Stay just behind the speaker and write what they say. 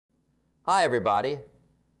Hi, everybody.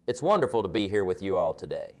 It's wonderful to be here with you all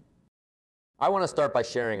today. I want to start by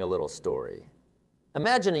sharing a little story.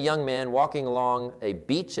 Imagine a young man walking along a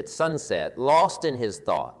beach at sunset, lost in his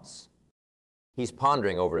thoughts. He's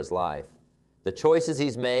pondering over his life, the choices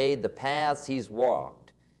he's made, the paths he's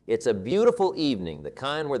walked. It's a beautiful evening, the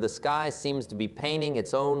kind where the sky seems to be painting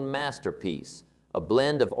its own masterpiece, a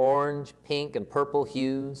blend of orange, pink, and purple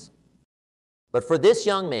hues. But for this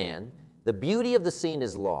young man, the beauty of the scene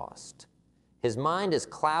is lost. His mind is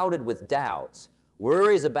clouded with doubts,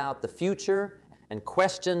 worries about the future, and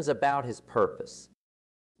questions about his purpose.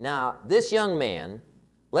 Now, this young man,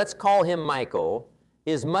 let's call him Michael,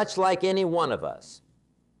 is much like any one of us.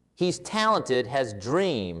 He's talented, has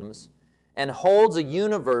dreams, and holds a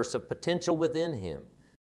universe of potential within him.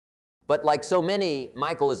 But like so many,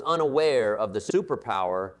 Michael is unaware of the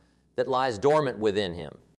superpower that lies dormant within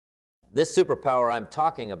him. This superpower I'm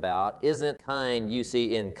talking about isn't the kind you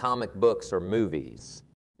see in comic books or movies.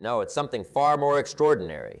 No, it's something far more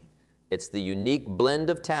extraordinary. It's the unique blend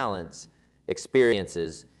of talents,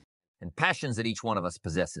 experiences, and passions that each one of us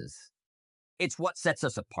possesses. It's what sets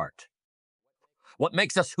us apart, what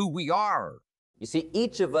makes us who we are. You see,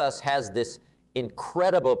 each of us has this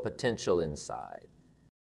incredible potential inside.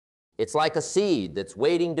 It's like a seed that's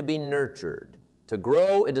waiting to be nurtured, to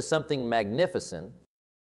grow into something magnificent.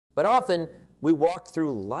 But often, we walk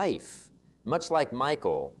through life, much like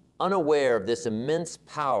Michael, unaware of this immense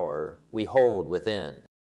power we hold within.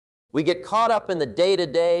 We get caught up in the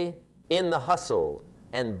day-to-day, in the hustle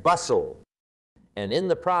and bustle. And in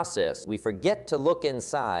the process, we forget to look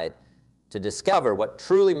inside to discover what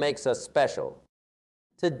truly makes us special.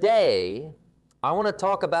 Today, I want to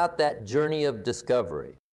talk about that journey of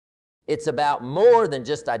discovery. It's about more than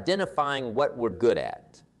just identifying what we're good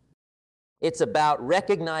at. It's about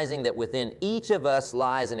recognizing that within each of us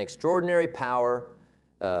lies an extraordinary power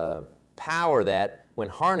that, when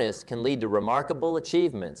harnessed, can lead to remarkable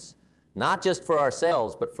achievements, not just for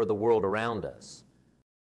ourselves, but for the world around us.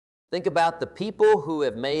 Think about the people who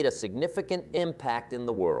have made a significant impact in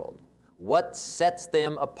the world. What sets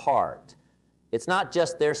them apart? It's not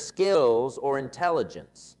just their skills or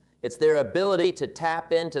intelligence. It's their ability to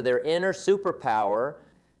tap into their inner superpower,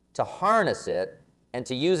 to harness it, and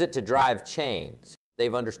to use it to drive change.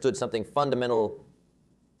 They've understood something fundamental,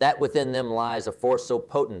 that within them lies a force so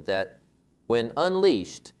potent that when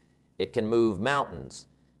unleashed, it can move mountains,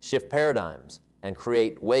 shift paradigms, and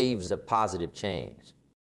create waves of positive change.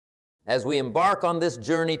 As we embark on this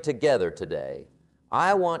journey together today,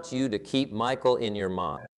 I want you to keep Michael in your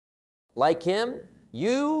mind. Like him,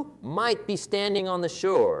 you might be standing on the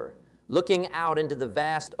shore, looking out into the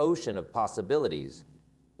vast ocean of possibilities,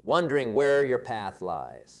 wondering where your path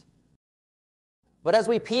lies. But as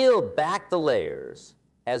we peel back the layers,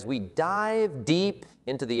 as we dive deep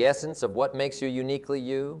into the essence of what makes you uniquely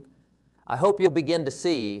you, I hope you'll begin to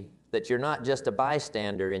see that you're not just a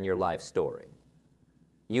bystander in your life story.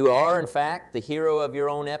 You are, in fact, the hero of your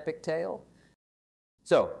own epic tale.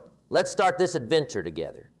 So, let's start this adventure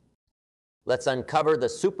together. Let's uncover the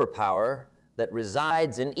superpower that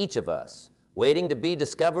resides in each of us, waiting to be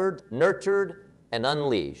discovered, nurtured, and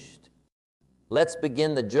unleashed. Let's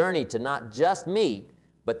begin the journey to not just meet,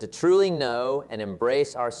 but to truly know and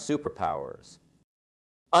embrace our superpowers.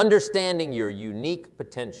 Understanding your unique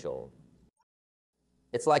potential.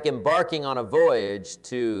 It's like embarking on a voyage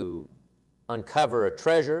to uncover a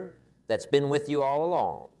treasure that's been with you all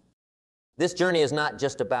along. This journey is not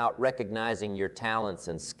just about recognizing your talents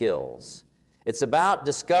and skills. It's about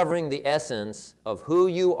discovering the essence of who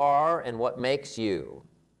you are and what makes you,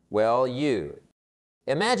 well, you.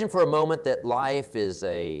 Imagine for a moment that life is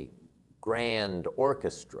a grand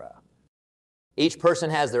orchestra. Each person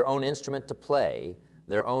has their own instrument to play,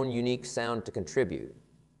 their own unique sound to contribute.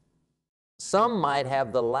 Some might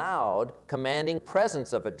have the loud, commanding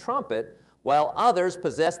presence of a trumpet, while others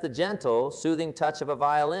possess the gentle, soothing touch of a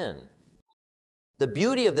violin. The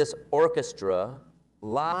beauty of this orchestra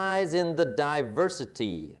lies in the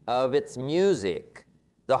diversity of its music,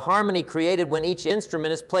 the harmony created when each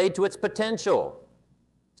instrument is played to its potential.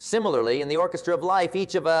 Similarly, in the orchestra of life,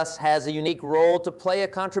 each of us has a unique role to play, a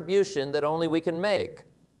contribution that only we can make.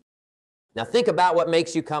 Now think about what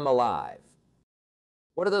makes you come alive.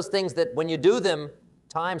 What are those things that when you do them,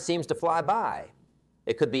 time seems to fly by?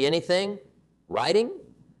 It could be anything: writing,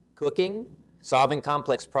 cooking, solving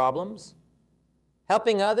complex problems,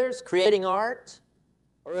 helping others, creating art,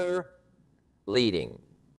 or leading.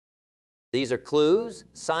 These are clues,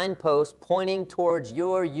 signposts pointing towards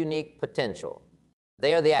your unique potential.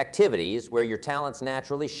 They are the activities where your talents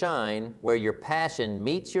naturally shine, where your passion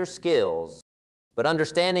meets your skills, But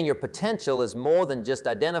understanding your potential is more than just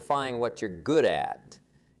identifying what you're good at.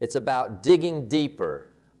 It's about digging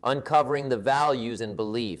deeper, uncovering the values and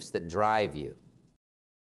beliefs that drive you.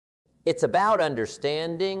 It's about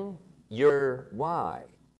understanding your why.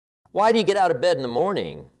 Why do you get out of bed in the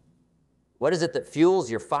morning? What is it that fuels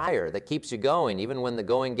your fire, that keeps you going even when the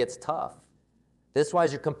going gets tough? This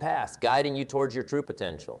is your compass, guiding you towards your true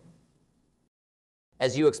potential.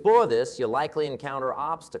 As you explore this, you'll likely encounter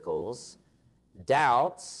obstacles,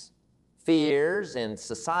 doubts, fears, and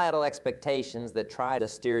societal expectations that try to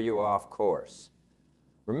steer you off course.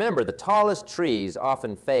 Remember, the tallest trees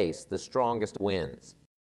often face the strongest winds.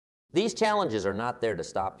 These challenges are not there to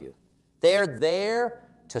stop you. They're there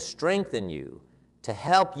to strengthen you, to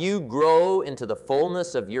help you grow into the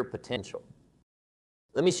fullness of your potential.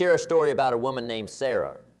 Let me share a story about a woman named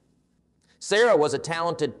Sarah. Sarah was a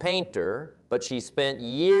talented painter, but she spent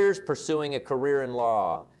years pursuing a career in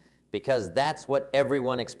law because that's what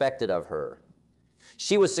everyone expected of her.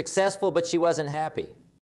 She was successful, but she wasn't happy.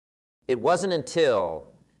 It wasn't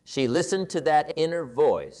until she listened to that inner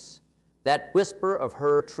voice, that whisper of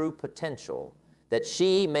her true potential, that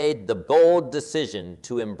she made the bold decision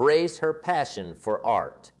to embrace her passion for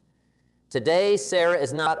art. Today, Sarah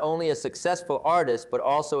is not only a successful artist, but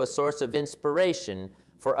also a source of inspiration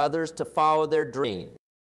for others to follow their dreams.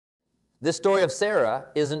 This story of Sarah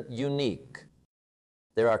isn't unique.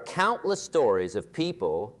 There are countless stories of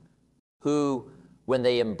people who, when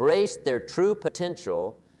they embraced their true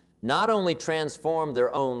potential, not only transformed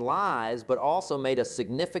their own lives, but also made a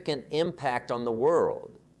significant impact on the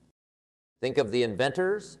world. Think of the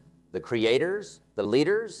inventors, the creators, the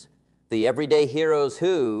leaders, the everyday heroes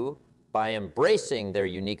who, by embracing their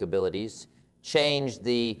unique abilities, changed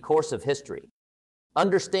the course of history.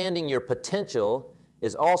 Understanding your potential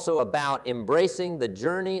is also about embracing the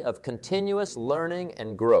journey of continuous learning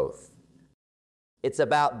and growth. It's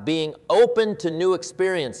about being open to new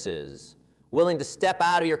experiences, willing to step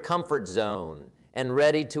out of your comfort zone, and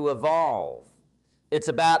ready to evolve. It's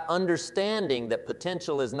about understanding that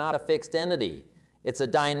potential is not a fixed entity. It's a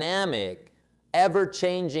dynamic,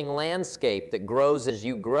 ever-changing landscape that grows as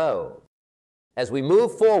you grow. As we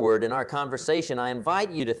move forward in our conversation, I invite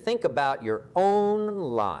you to think about your own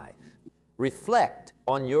life. Reflect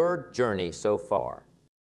on your journey so far.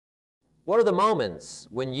 What are the moments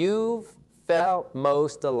when you've felt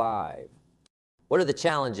most alive? What are the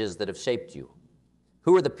challenges that have shaped you?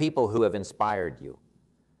 Who are the people who have inspired you?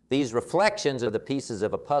 These reflections are the pieces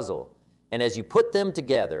of a puzzle, and as you put them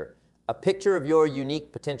together, a picture of your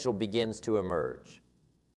unique potential begins to emerge.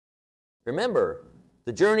 Remember,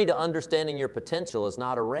 the journey to understanding your potential is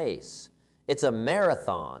not a race. It's a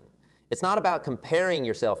marathon. It's not about comparing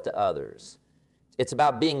yourself to others. It's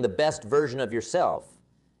about being the best version of yourself.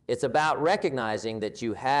 It's about recognizing that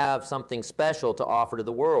you have something special to offer to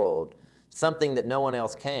the world, something that no one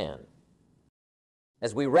else can.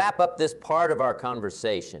 As we wrap up this part of our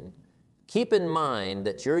conversation, keep in mind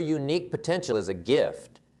that your unique potential is a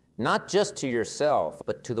gift, not just to yourself,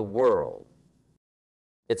 but to the world.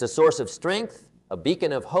 It's a source of strength, a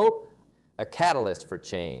beacon of hope, a catalyst for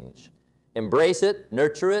change. Embrace it,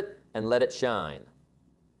 nurture it, and let it shine.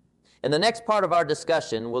 In the next part of our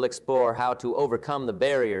discussion, we'll explore how to overcome the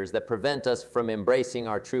barriers that prevent us from embracing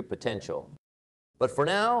our true potential. But for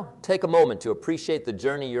now, take a moment to appreciate the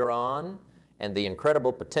journey you're on and the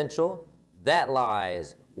incredible potential that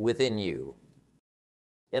lies within you.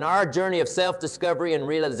 In our journey of self-discovery and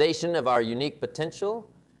realization of our unique potential,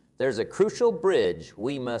 there's a crucial bridge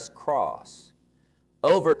we must cross,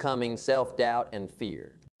 overcoming self-doubt and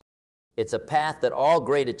fear. It's a path that all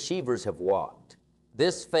great achievers have walked.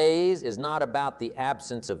 This phase is not about the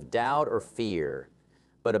absence of doubt or fear,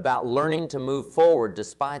 but about learning to move forward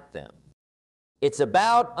despite them. It's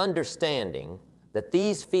about understanding that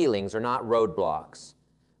these feelings are not roadblocks,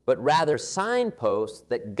 but rather signposts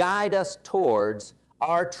that guide us towards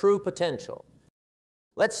our true potential.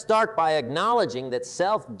 Let's start by acknowledging that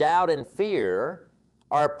self-doubt and fear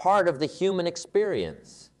are part of the human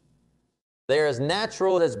experience. They're as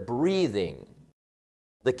natural as breathing.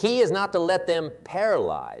 The key is not to let them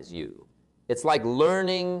paralyze you. It's like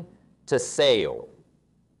learning to sail.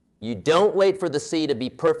 You don't wait for the sea to be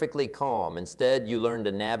perfectly calm. Instead, you learn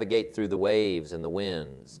to navigate through the waves and the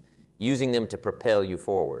winds, using them to propel you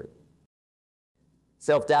forward.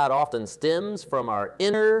 Self-doubt often stems from our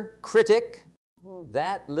inner critic,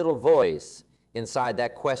 that little voice inside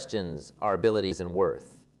that questions our abilities and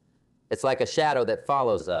worth. It's like a shadow that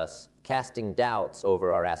follows us, casting doubts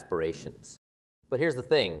over our aspirations. But here's the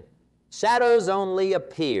thing, shadows only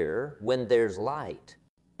appear when there's light.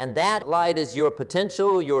 And that light is your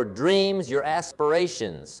potential, your dreams, your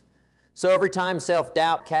aspirations. So every time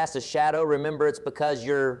self-doubt casts a shadow, remember it's because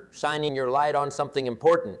you're shining your light on something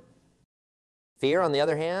important. Fear, on the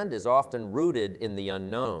other hand, is often rooted in the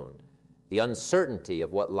unknown, the uncertainty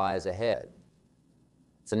of what lies ahead.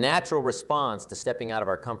 It's a natural response to stepping out of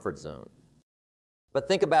our comfort zone. But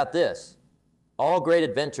think about this. All great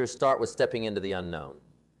adventures start with stepping into the unknown.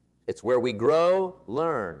 It's where we grow,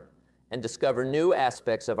 learn, and discover new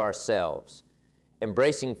aspects of ourselves.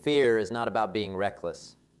 Embracing fear is not about being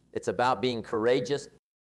reckless. It's about being courageous.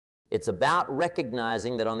 It's about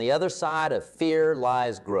recognizing that on the other side of fear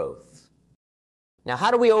lies growth. Now,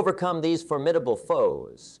 how do we overcome these formidable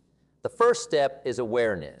foes? The first step is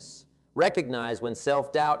awareness. Recognize when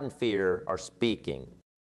self-doubt and fear are speaking.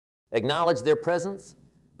 Acknowledge their presence,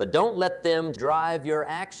 but don't let them drive your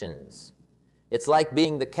actions. It's like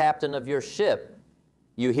being the captain of your ship.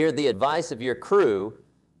 You hear the advice of your crew,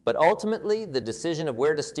 but ultimately the decision of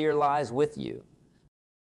where to steer lies with you.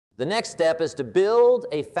 The next step is to build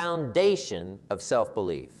a foundation of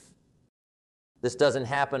self-belief. This doesn't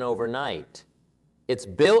happen overnight. It's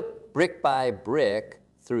built brick by brick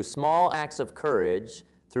through small acts of courage,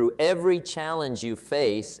 through every challenge you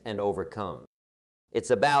face and overcome.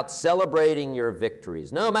 It's about celebrating your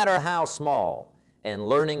victories, no matter how small, and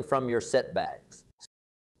learning from your setbacks.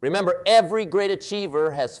 Remember, every great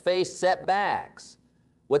achiever has faced setbacks.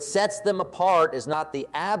 What sets them apart is not the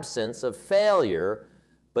absence of failure,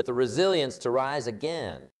 but the resilience to rise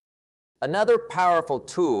again. Another powerful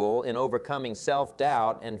tool in overcoming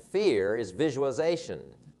self-doubt and fear is visualization.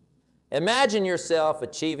 Imagine yourself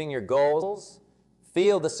achieving your goals.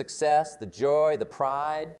 Feel the success, the joy, the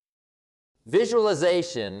pride.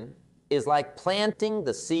 Visualization is like planting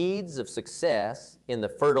the seeds of success in the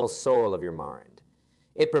fertile soil of your mind.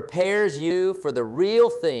 It prepares you for the real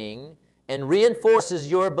thing and reinforces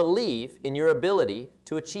your belief in your ability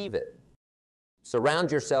to achieve it.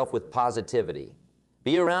 Surround yourself with positivity.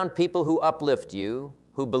 Be around people who uplift you,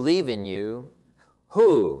 who believe in you,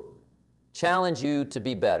 who challenge you to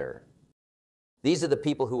be better. These are the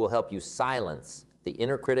people who will help you silence the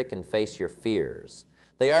inner critic and face your fears.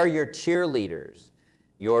 They are your cheerleaders,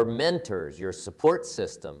 your mentors, your support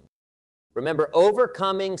system. Remember,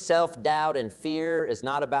 overcoming self-doubt and fear is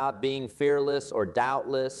not about being fearless or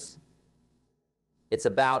doubtless. It's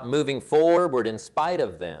about moving forward in spite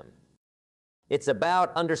of them. It's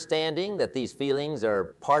about understanding that these feelings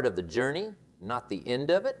are part of the journey, not the end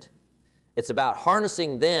of it. It's about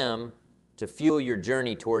harnessing them to fuel your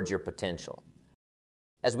journey towards your potential.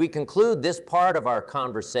 As we conclude this part of our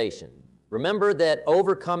conversation, remember that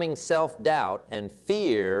overcoming self-doubt and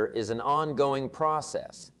fear is an ongoing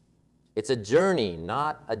process. It's a journey,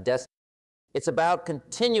 not a destination. It's about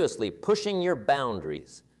continuously pushing your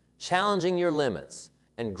boundaries, challenging your limits,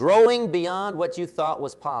 and growing beyond what you thought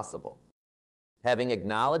was possible. Having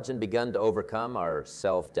acknowledged and begun to overcome our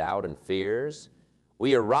self-doubt and fears,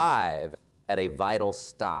 we arrive at a vital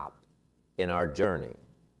stop in our journey.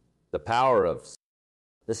 The power of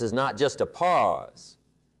this is not just a pause.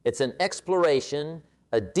 It's an exploration,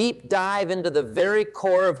 a deep dive into the very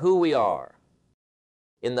core of who we are.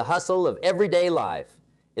 In the hustle of everyday life,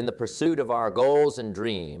 in the pursuit of our goals and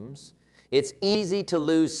dreams, it's easy to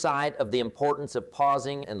lose sight of the importance of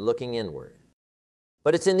pausing and looking inward.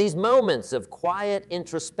 But it's in these moments of quiet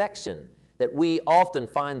introspection that we often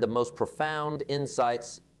find the most profound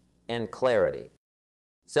insights and clarity.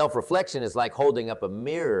 Self-reflection is like holding up a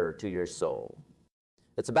mirror to your soul.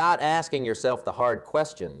 It's about asking yourself the hard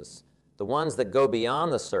questions, the ones that go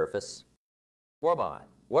beyond the surface. What am I?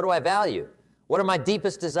 What do I value? What are my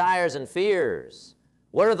deepest desires and fears?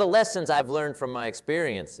 What are the lessons I've learned from my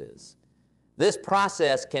experiences? This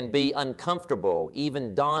process can be uncomfortable,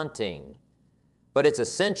 even daunting, but it's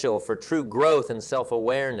essential for true growth and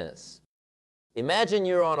self-awareness. Imagine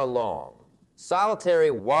you're on a long,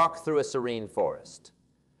 solitary walk through a serene forest.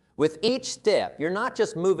 With each step, you're not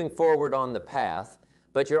just moving forward on the path,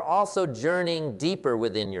 but you're also journeying deeper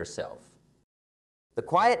within yourself. The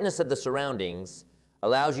quietness of the surroundings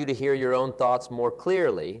allows you to hear your own thoughts more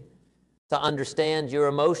clearly, to understand your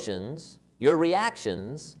emotions, your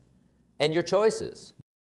reactions, and your choices.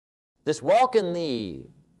 This walk in the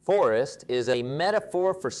forest is a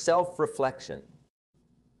metaphor for self-reflection,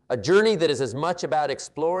 a journey that is as much about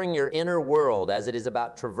exploring your inner world as it is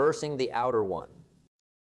about traversing the outer one.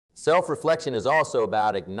 Self-reflection is also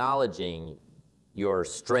about acknowledging your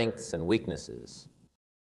strengths and weaknesses.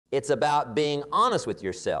 It's about being honest with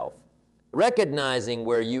yourself, recognizing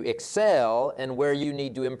where you excel and where you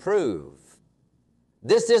need to improve.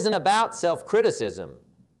 This isn't about self-criticism.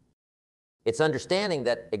 It's understanding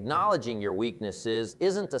that acknowledging your weaknesses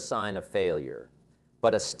isn't a sign of failure,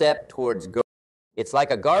 but a step towards growth. It's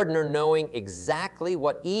like a gardener knowing exactly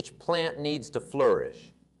what each plant needs to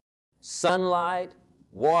flourish. Sunlight,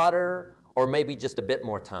 water, or maybe just a bit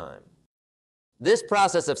more time. This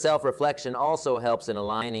process of self-reflection also helps in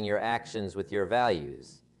aligning your actions with your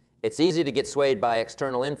values. It's easy to get swayed by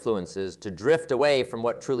external influences, to drift away from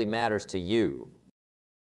what truly matters to you.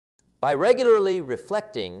 By regularly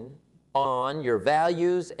reflecting on your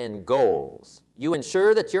values and goals, you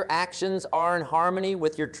ensure that your actions are in harmony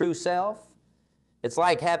with your true self. It's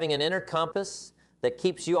like having an inner compass that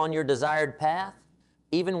keeps you on your desired path,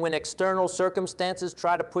 even when external circumstances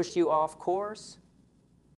try to push you off course.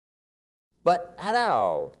 But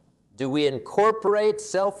how do we incorporate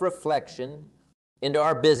self-reflection into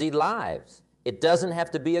our busy lives? It doesn't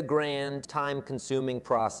have to be a grand, time-consuming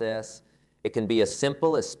process. It can be as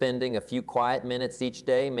simple as spending a few quiet minutes each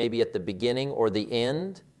day, maybe at the beginning or the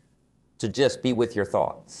end, to just be with your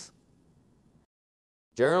thoughts.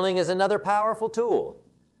 Journaling is another powerful tool.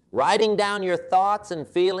 Writing down your thoughts and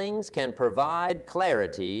feelings can provide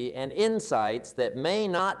clarity and insights that may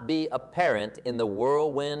not be apparent in the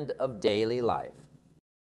whirlwind of daily life.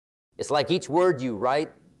 It's like each word you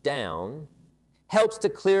write down helps to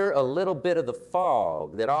clear a little bit of the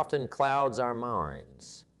fog that often clouds our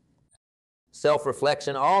minds.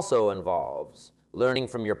 Self-reflection also involves learning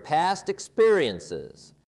from your past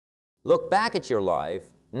experiences. Look back at your life,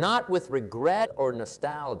 not with regret or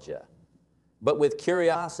nostalgia, but with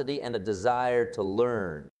curiosity and a desire to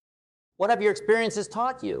learn. What have your experiences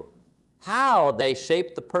taught you? How they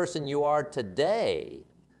shaped the person you are today?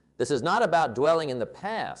 This is not about dwelling in the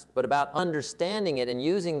past, but about understanding it and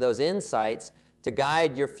using those insights to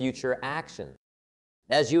guide your future action.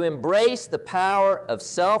 As you embrace the power of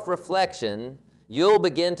self-reflection, you'll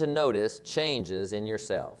begin to notice changes in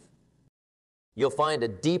yourself. You'll find a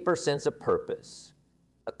deeper sense of purpose,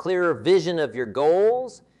 a clearer vision of your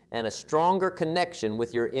goals, and a stronger connection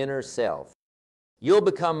with your inner self. You'll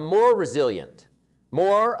become more resilient,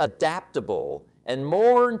 more adaptable, and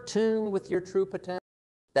more in tune with your true potential.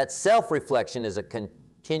 That self-reflection is a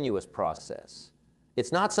continuous process.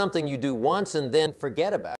 It's not something you do once and then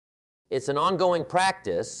forget about. It's an ongoing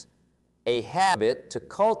practice, a habit to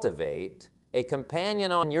cultivate, a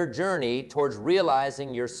companion on your journey towards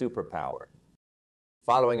realizing your superpower.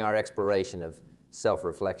 Following our exploration of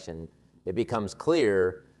self-reflection, it becomes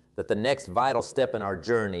clear that the next vital step in our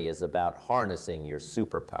journey is about harnessing your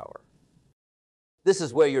superpower. This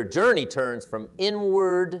is where your journey turns from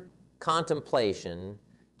inward contemplation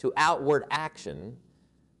to outward action,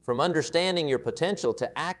 from understanding your potential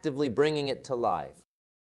to actively bringing it to life.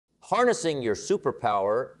 Harnessing your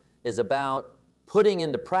superpower is about putting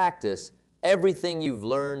into practice everything you've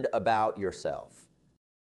learned about yourself.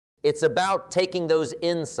 It's about taking those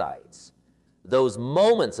insights, those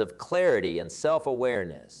moments of clarity and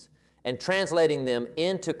self-awareness, and translating them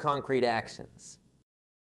into concrete actions.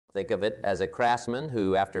 Think of it as a craftsman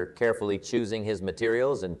who, after carefully choosing his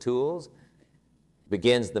materials and tools,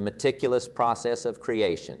 begins the meticulous process of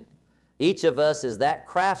creation. Each of us is that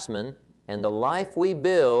craftsman, and the life we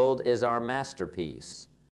build is our masterpiece.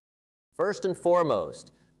 First and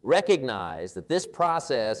foremost, recognize that this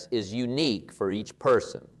process is unique for each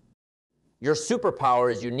person. Your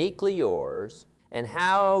superpower is uniquely yours, and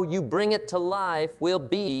how you bring it to life will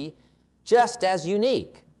be just as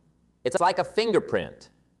unique. It's like a fingerprint.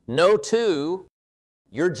 No two,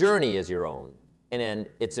 your journey is your own, and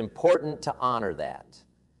it's important to honor that.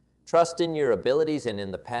 Trust in your abilities and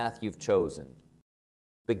in the path you've chosen.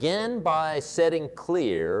 Begin by setting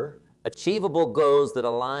clear, achievable goals that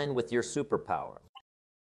align with your superpower.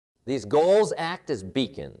 These goals act as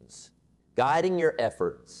beacons, guiding your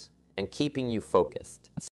efforts and keeping you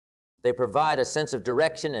focused. They provide a sense of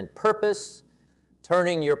direction and purpose,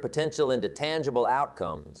 turning your potential into tangible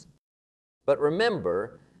outcomes. But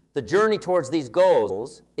remember, the journey towards these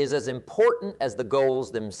goals is as important as the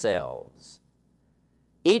goals themselves.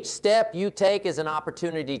 Each step you take is an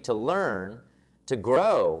opportunity to learn, to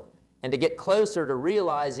grow, and to get closer to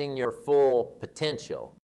realizing your full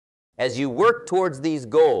potential. As you work towards these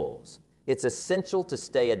goals, it's essential to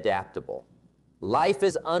stay adaptable. Life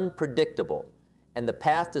is unpredictable, and the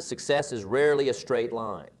path to success is rarely a straight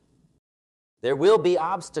line. There will be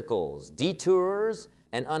obstacles, detours,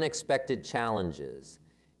 and unexpected challenges.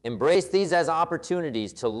 Embrace these as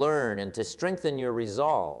opportunities to learn and to strengthen your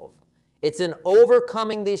resolve. It's in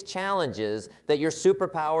overcoming these challenges that your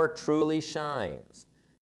superpower truly shines.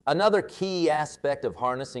 Another key aspect of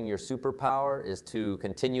harnessing your superpower is to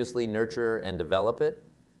continuously nurture and develop it.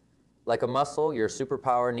 Like a muscle, your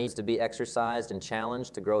superpower needs to be exercised and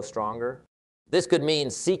challenged to grow stronger. This could mean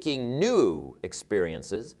seeking new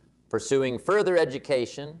experiences, pursuing further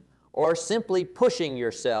education, or simply pushing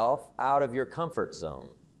yourself out of your comfort zone.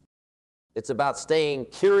 It's about staying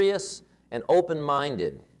curious and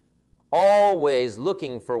open-minded, always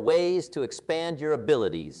looking for ways to expand your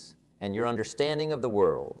abilities and your understanding of the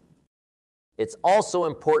world. It's also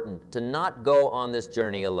important to not go on this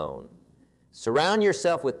journey alone. Surround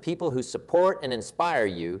yourself with people who support and inspire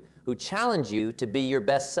you, who challenge you to be your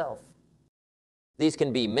best self. These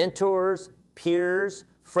can be mentors, peers,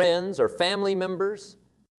 friends, or family members.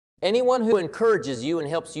 Anyone who encourages you and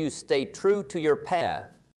helps you stay true to your path.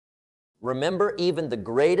 Remember, even the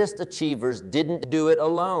greatest achievers didn't do it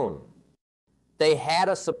alone. They had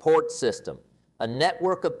a support system, a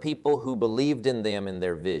network of people who believed in them and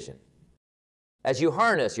their vision. As you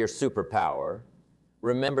harness your superpower,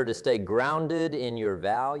 remember to stay grounded in your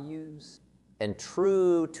values and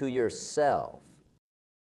true to yourself.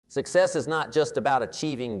 Success is not just about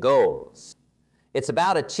achieving goals. It's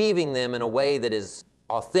about achieving them in a way that is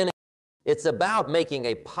authentic. It's about making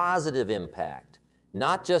a positive impact,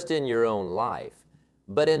 not just in your own life,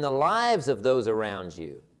 but in the lives of those around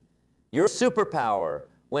you. Your superpower,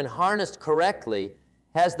 when harnessed correctly,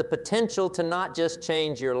 has the potential to not just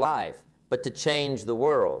change your life, but to change the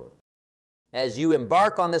world. As you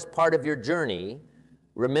embark on this part of your journey,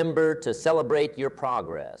 remember to celebrate your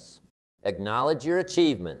progress. Acknowledge your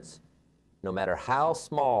achievements, no matter how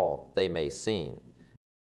small they may seem.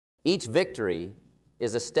 Each victory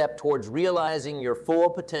is a step towards realizing your full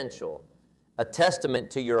potential, a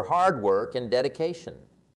testament to your hard work and dedication.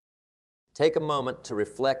 Take a moment to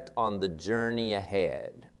reflect on the journey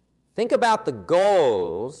ahead. Think about the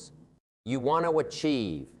goals you want to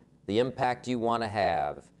achieve, the impact you want to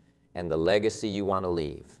have, and the legacy you want to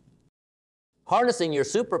leave. Harnessing your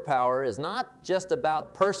superpower is not just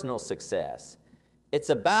about personal success. It's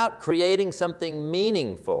about creating something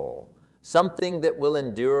meaningful, something that will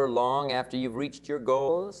endure long after you've reached your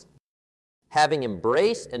goals. Having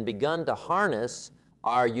embraced and begun to harness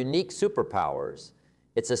our unique superpowers,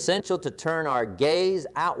 it's essential to turn our gaze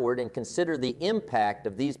outward and consider the impact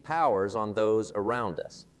of these powers on those around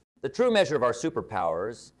us. The true measure of our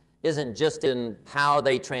superpowers isn't just in how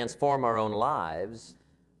they transform our own lives,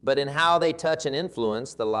 but in how they touch and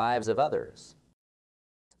influence the lives of others.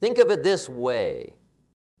 Think of it this way.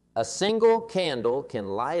 A single candle can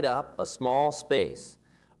light up a small space,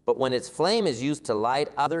 but when its flame is used to light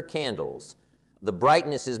other candles, the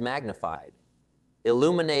brightness is magnified,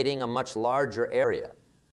 illuminating a much larger area.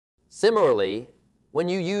 Similarly, when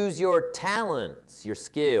you use your talents, your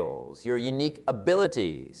skills, your unique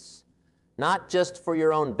abilities, not just for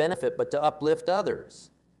your own benefit, but to uplift others,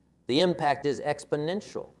 the impact is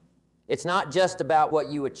exponential. It's not just about what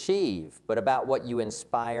you achieve, but about what you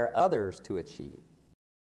inspire others to achieve.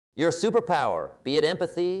 Your superpower, be it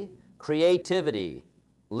empathy, creativity,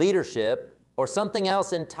 leadership, or something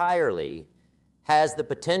else entirely, has the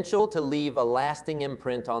potential to leave a lasting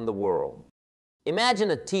imprint on the world.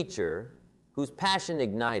 Imagine a teacher whose passion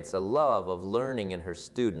ignites a love of learning in her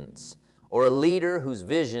students, or a leader whose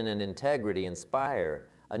vision and integrity inspire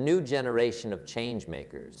a new generation of change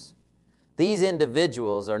makers. These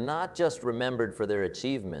individuals are not just remembered for their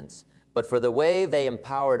achievements, but for the way they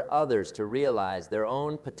empowered others to realize their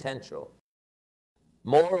own potential.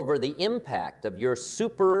 Moreover, the impact of your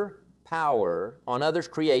superpower on others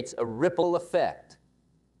creates a ripple effect.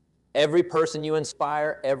 Every person you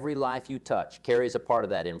inspire, every life you touch, carries a part of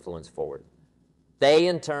that influence forward. They,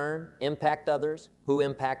 in turn, impact others, who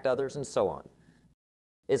impact others, and so on.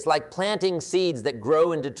 It's like planting seeds that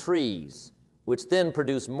grow into trees, which then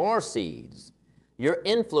produce more seeds. Your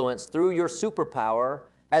influence through your superpower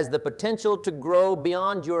has the potential to grow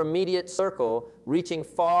beyond your immediate circle, reaching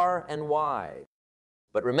far and wide.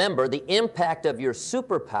 But remember, the impact of your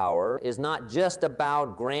superpower is not just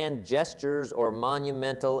about grand gestures or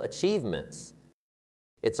monumental achievements.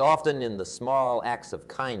 It's often in the small acts of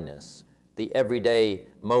kindness, the everyday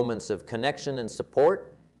moments of connection and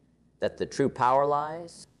support, that the true power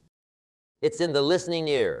lies. It's in the listening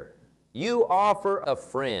ear. You offer a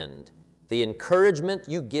friend, the encouragement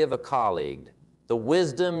you give a colleague, the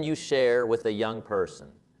wisdom you share with a young person.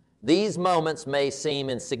 These moments may seem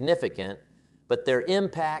insignificant, but their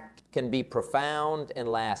impact can be profound and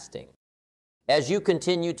lasting. As you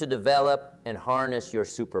continue to develop and harness your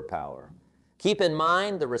superpower, keep in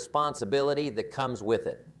mind the responsibility that comes with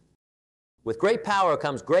it. With great power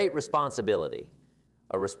comes great responsibility,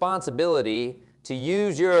 a responsibility to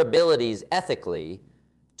use your abilities ethically,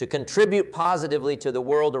 to contribute positively to the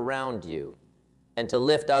world around you, and to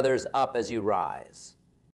lift others up as you rise.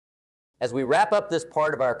 As we wrap up this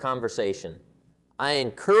part of our conversation, I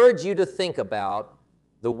encourage you to think about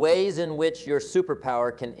the ways in which your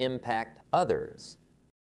superpower can impact others.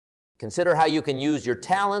 Consider how you can use your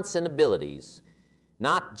talents and abilities,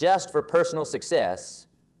 not just for personal success,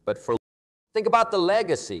 but for... Think about the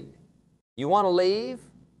legacy you want to leave,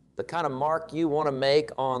 the kind of mark you want to make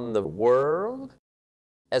on the world.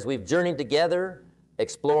 As we've journeyed together,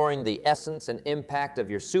 exploring the essence and impact of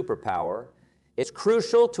your superpower, it's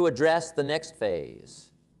crucial to address the next phase,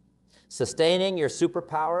 sustaining your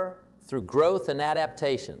superpower through growth and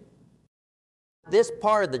adaptation. This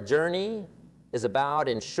part of the journey is about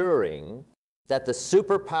ensuring that the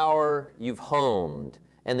superpower you've honed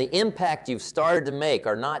and the impact you've started to make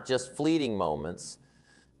are not just fleeting moments,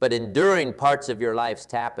 but enduring parts of your life's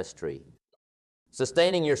tapestry.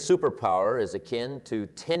 Sustaining your superpower is akin to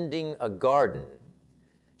tending a garden.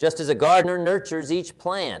 Just as a gardener nurtures each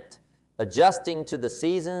plant, adjusting to the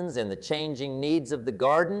seasons and the changing needs of the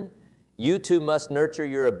garden, you too must nurture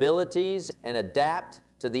your abilities and adapt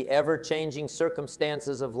to the ever-changing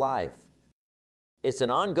circumstances of life. It's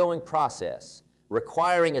an ongoing process,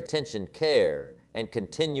 requiring attention, care, and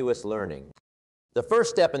continuous learning. The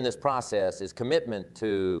first step in this process is commitment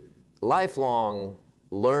to lifelong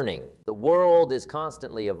learning. The world is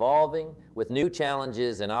constantly evolving, with new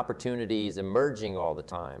challenges and opportunities emerging all the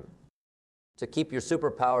time. To keep your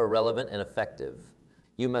superpower relevant and effective,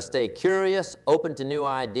 you must stay curious, open to new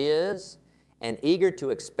ideas, and eager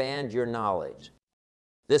to expand your knowledge.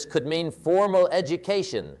 This could mean formal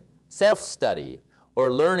education, self-study, or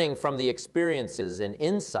learning from the experiences and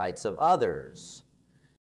insights of others.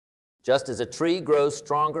 Just as a tree grows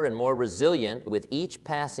stronger and more resilient with each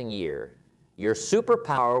passing year, your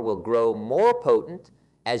superpower will grow more potent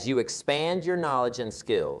as you expand your knowledge and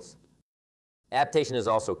skills. Adaptation is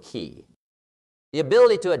also key. The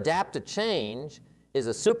ability to adapt to change is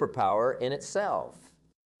a superpower in itself.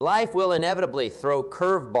 Life will inevitably throw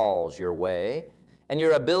curveballs your way, and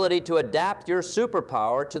your ability to adapt your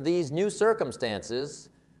superpower to these new circumstances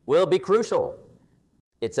will be crucial.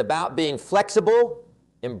 It's about being flexible,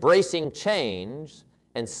 embracing change,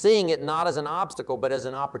 and seeing it not as an obstacle, but as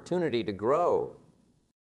an opportunity to grow.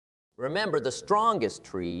 Remember, the strongest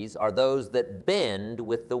trees are those that bend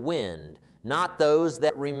with the wind, not those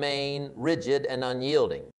that remain rigid and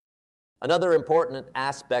unyielding. Another important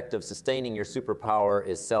aspect of sustaining your superpower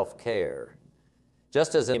is self-care.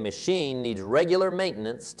 Just as a machine needs regular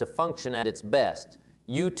maintenance to function at its best,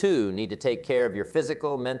 you too need to take care of your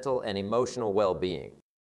physical, mental, and emotional well-being.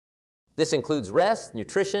 This includes rest,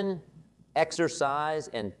 nutrition, exercise,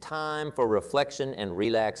 and time for reflection and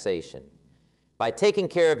relaxation. By taking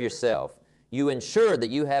care of yourself, you ensure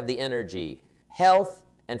that you have the energy, health,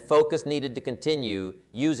 and focus needed to continue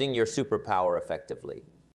using your superpower effectively.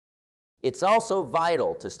 It's also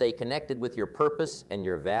vital to stay connected with your purpose and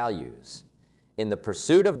your values. In the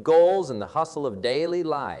pursuit of goals and the hustle of daily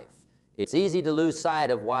life, it's easy to lose sight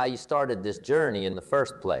of why you started this journey in the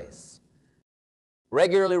first place.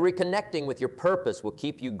 Regularly reconnecting with your purpose will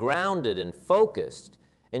keep you grounded and focused,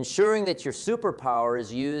 ensuring that your superpower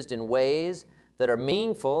is used in ways that are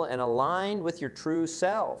meaningful and aligned with your true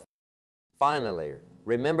self. Finally,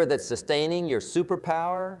 remember that sustaining your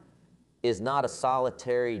superpower is not a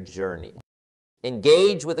solitary journey.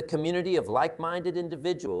 Engage with a community of like-minded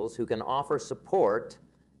individuals who can offer support,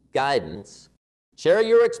 guidance, share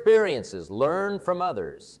your experiences, learn from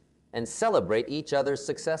others, and celebrate each other's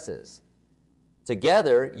successes.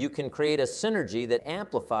 Together, you can create a synergy that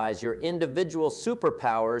amplifies your individual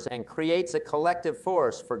superpowers and creates a collective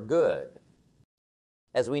force for good.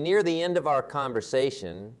 As we near the end of our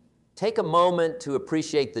conversation, take a moment to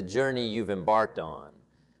appreciate the journey you've embarked on.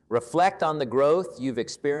 Reflect on the growth you've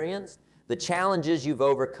experienced, the challenges you've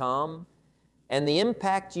overcome, and the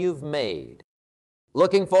impact you've made.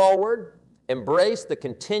 Looking forward, embrace the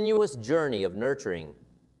continuous journey of nurturing,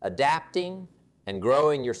 adapting, and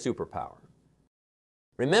growing your superpower.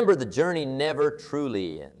 Remember, the journey never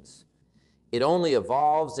truly ends. It only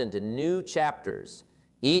evolves into new chapters,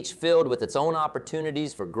 each filled with its own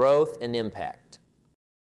opportunities for growth and impact.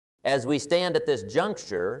 As we stand at this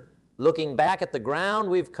juncture, looking back at the ground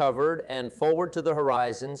we've covered and forward to the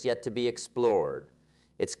horizons yet to be explored,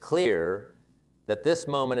 it's clear that this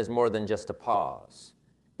moment is more than just a pause.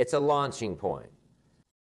 It's a launching point.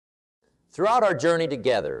 Throughout our journey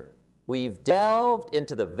together, we've delved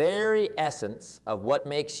into the very essence of what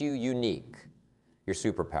makes you unique, your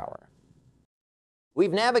superpower.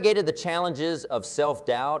 We've navigated the challenges of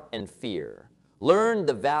self-doubt and fear, learned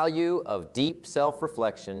the value of deep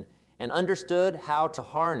self-reflection, and understood how to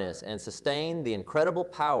harness and sustain the incredible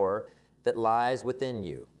power that lies within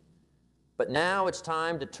you. But now it's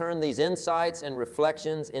time to turn these insights and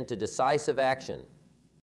reflections into decisive action.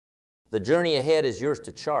 The journey ahead is yours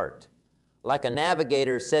to chart. Like a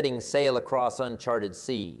navigator setting sail across uncharted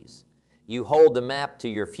seas, you hold the map to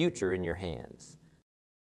your future in your hands.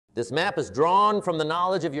 This map is drawn from the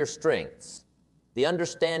knowledge of your strengths, the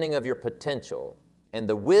understanding of your potential, and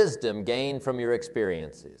the wisdom gained from your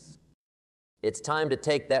experiences. It's time to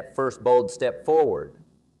take that first bold step forward.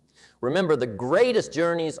 Remember, the greatest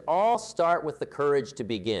journeys all start with the courage to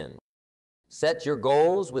begin. Set your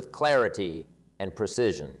goals with clarity and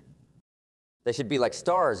precision. They should be like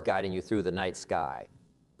stars guiding you through the night sky,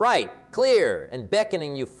 bright, clear, and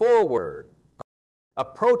beckoning you forward.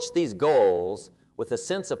 Approach these goals with a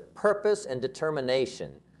sense of purpose and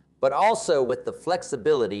determination, but also with the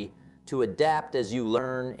flexibility to adapt as you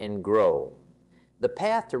learn and grow. The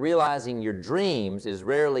path to realizing your dreams is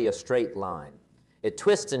rarely a straight line. It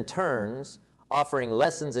twists and turns, offering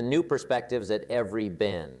lessons and new perspectives at every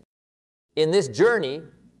bend. In this journey,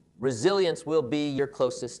 resilience will be your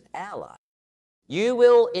closest ally. You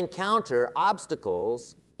will encounter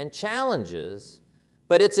obstacles and challenges,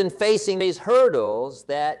 but it's in facing these hurdles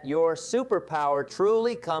that your superpower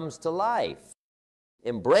truly comes to life.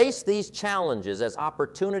 Embrace these challenges as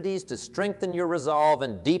opportunities to strengthen your resolve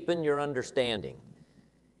and deepen your understanding.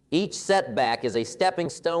 Each setback is a stepping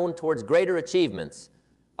stone towards greater achievements,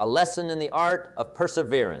 a lesson in the art of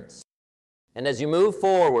perseverance. And as you move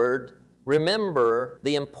forward, remember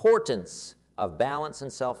the importance of balance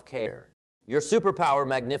and self-care. Your superpower,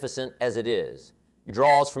 magnificent as it is,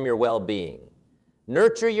 draws from your well-being.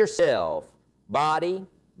 Nurture yourself, body,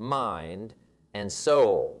 mind, and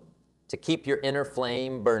soul, to keep your inner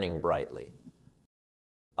flame burning brightly.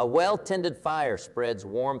 A well-tended fire spreads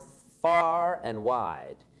warmth far and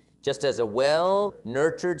wide, just as a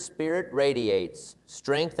well-nurtured spirit radiates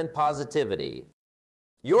strength and positivity.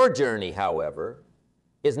 Your journey, however,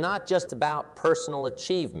 is not just about personal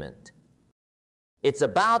achievement. It's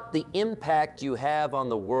about the impact you have on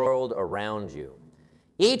the world around you.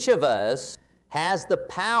 Each of us has the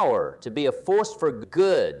power to be a force for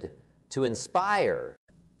good, to inspire,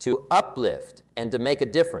 to uplift, and to make a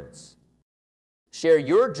difference. Share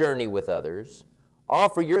your journey with others,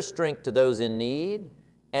 offer your strength to those in need,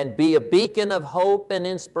 and be a beacon of hope and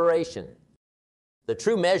inspiration. The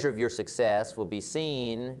true measure of your success will be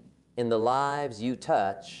seen in the lives you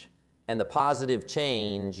touch and the positive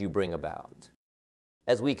change you bring about.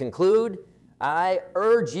 As we conclude, I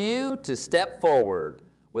urge you to step forward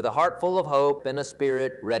with a heart full of hope and a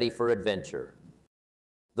spirit ready for adventure.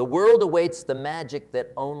 The world awaits the magic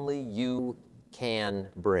that only you can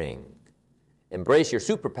bring. Embrace your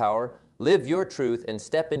superpower, live your truth, and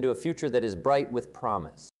step into a future that is bright with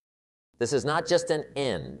promise. This is not just an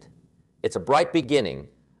end. It's a bright beginning,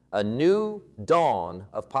 a new dawn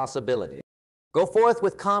of possibility. Go forth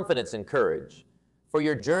with confidence and courage, for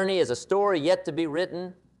your journey is a story yet to be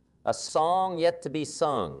written, a song yet to be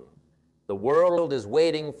sung. The world is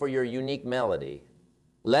waiting for your unique melody.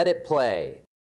 Let it play.